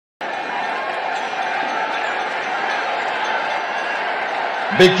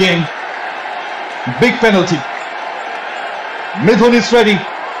Big game. Big penalty. Mithun is ready.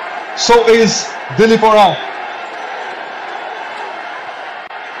 So is Dilip Rao.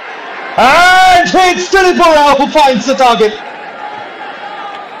 And it's Dilip Rao who finds the target.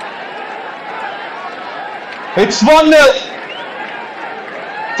 It's 1-0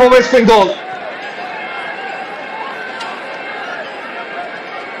 for West Bengal.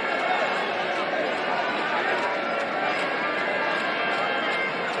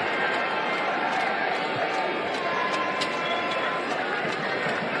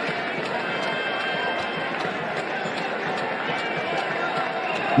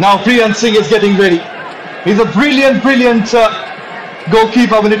 Now Priyan Singh is getting ready. He's a brilliant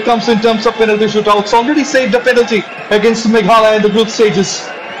goalkeeper when it comes in terms of penalty shootouts. Already saved a penalty against Meghalaya in the group stages.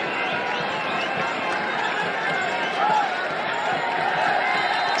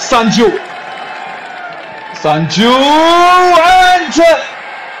 Sanju, and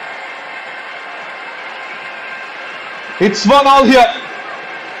it's 1-1 here.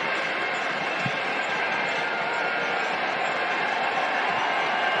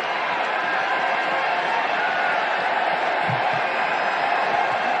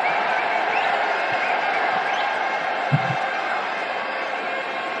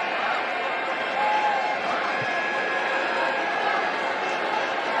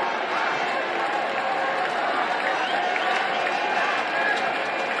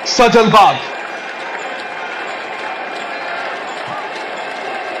 Sajal Bagh.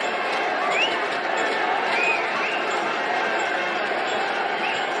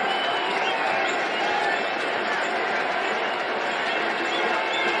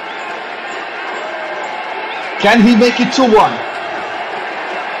 Can he make it 2-1?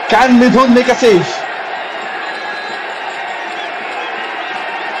 Can Mithun make a save?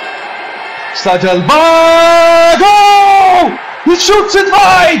 Sajal Bagh! Oh! He shoots it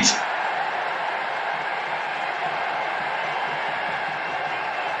wide!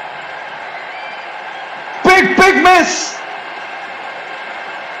 Big miss!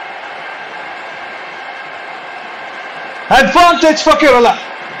 Advantage for Kerala.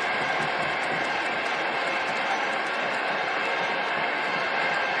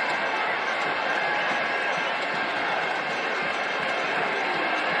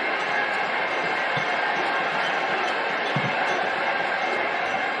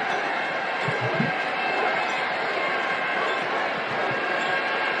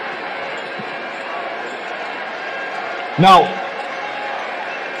 Now,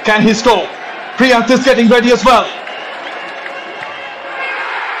 can he score? Priyank is getting ready as well.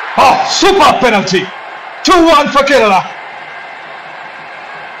 Oh, super penalty. 2-1 for Kerala.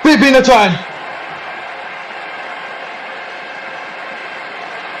 Bibinatan.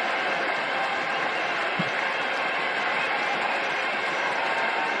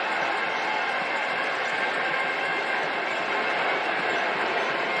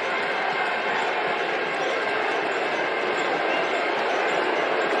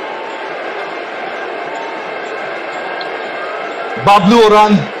 Bablu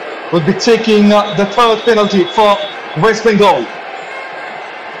Oran will be taking the third penalty for West Bengal.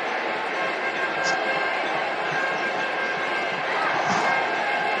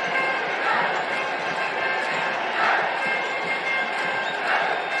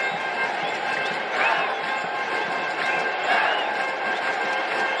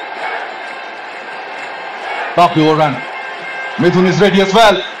 Bablu Oran. Mithun is ready as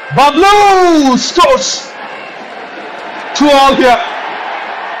well. Bablu scores! 2-2 here.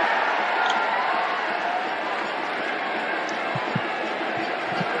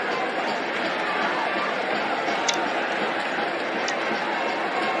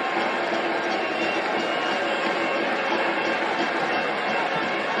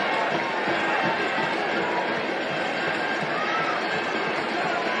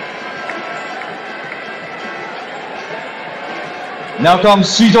 Now comes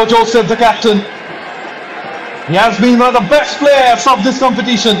Cito Joseph, the captain. He has been one of the best players of this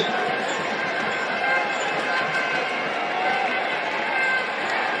competition.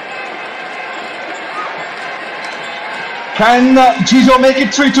 Can Jijo make it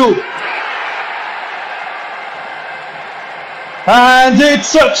 3-2? And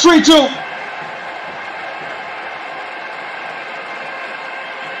it's 3-2.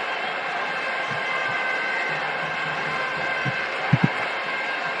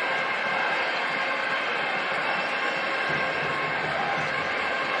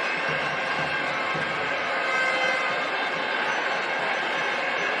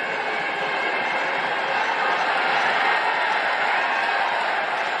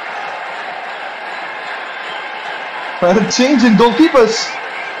 Change in goalkeepers.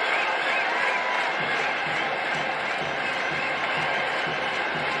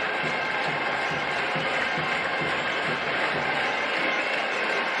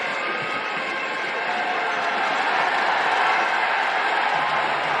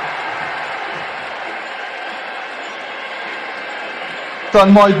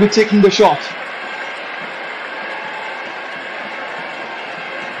 Tanmoy will be taking the shot.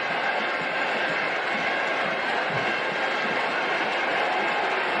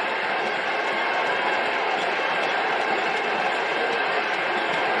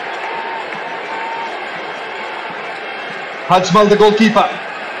 Hajmal, the goalkeeper.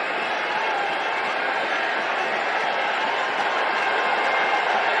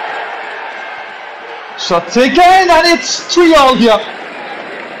 Shot taken, and it's 3-all here.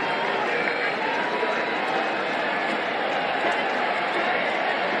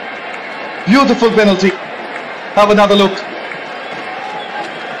 Beautiful penalty. Have another look.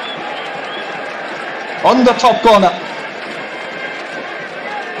 On the top corner.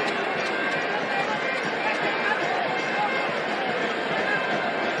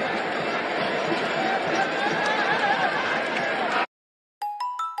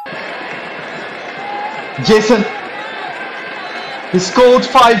 Jason, he scored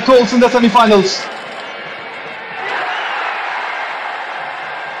 5 goals in the semi-finals.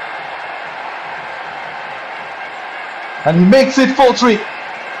 And he makes it 4-3.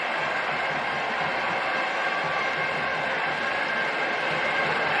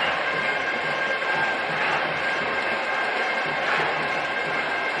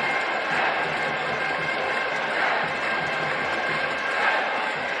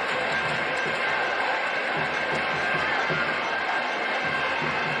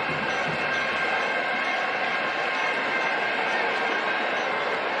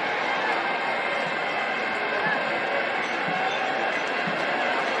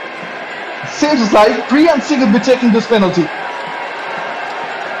 Seems like Priyan Singh will be taking this penalty.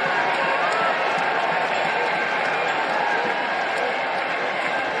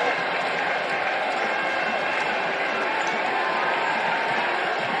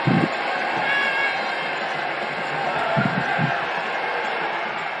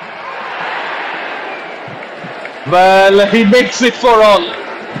 Well, he makes it for all.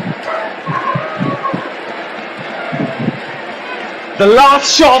 The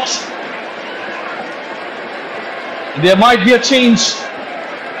last shot. There might be a change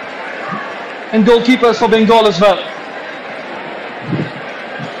in goalkeepers for Bengal as well.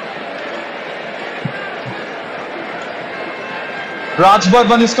 Raj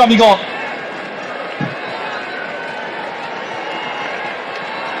Burman is coming on.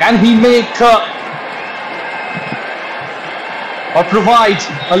 Can he make or provide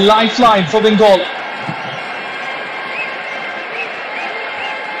a lifeline for Bengal?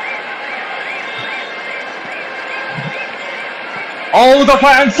 Oh, the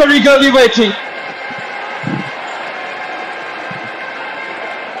fans are eagerly waiting.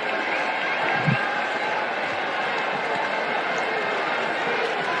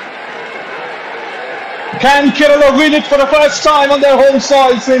 Can Kerala win it for the first time on their home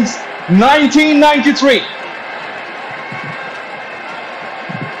soil since 1993?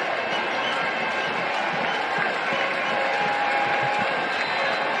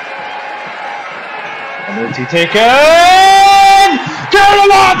 Penalty taken!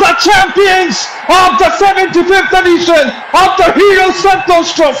 Kerala, the champions of the 75th edition of the Hero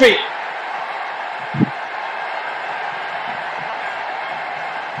Santosh Trophy.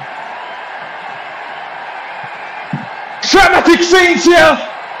 Dramatic scenes here.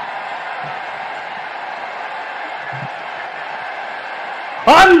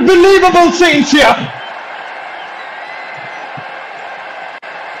 Unbelievable scenes here.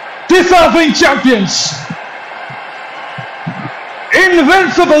 Deserving champions.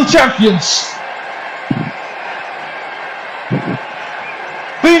 Invincible champions.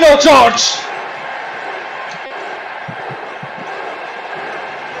 Pino George.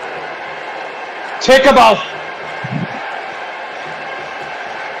 Take a bow.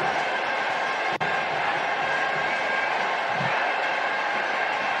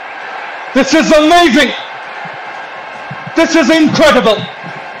 This is amazing. This is incredible.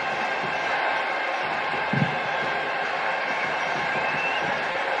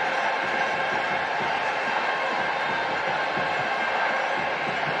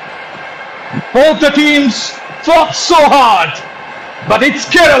 Both the teams fought so hard, but it's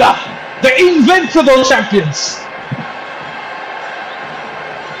Kerala, the invincible champions.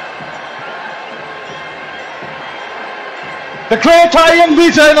 The great I am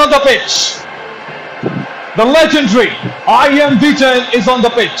Vijayan on the pitch. The legendary I am Vijayan is on the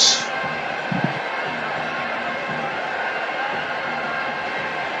pitch.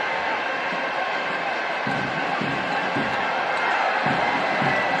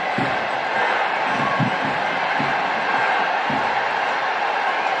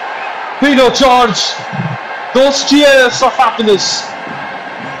 Pino George, those tears of happiness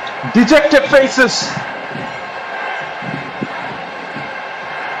Dejected faces.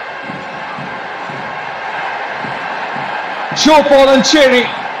 Joe Paul and Cherry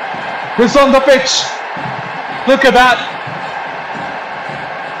is on the pitch. Look at that.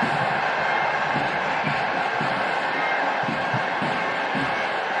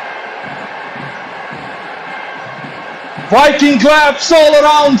 Viking claps all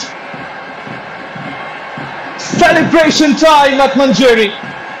around. Celebration time at Manjeri.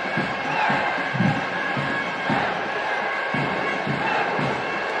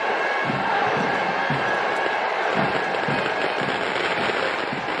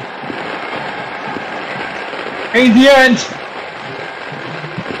 In the end,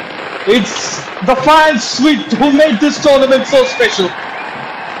 it's the fans who made this tournament so special.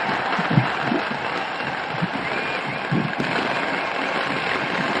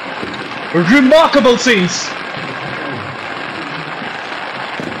 Remarkable scenes.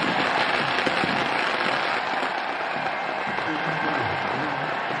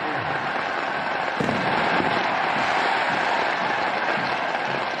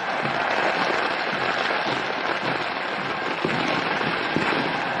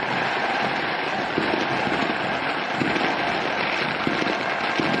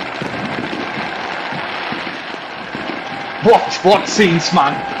 What scenes,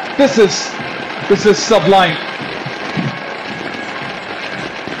 man. This is sublime.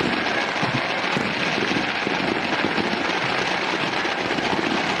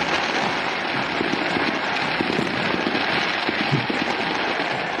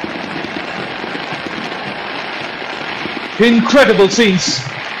 Incredible scenes.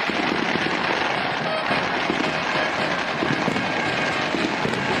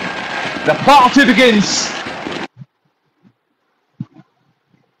 The party begins.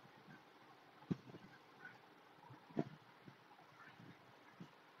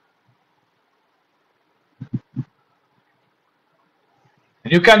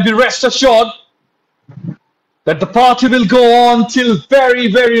 You can be rest assured that the party will go on till very,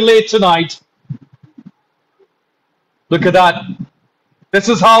 very late tonight. Look at that. This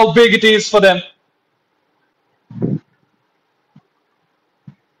is how big it is for them.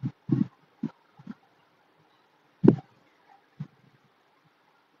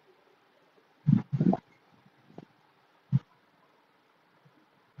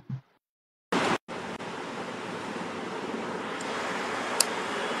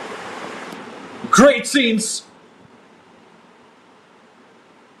 Great scenes.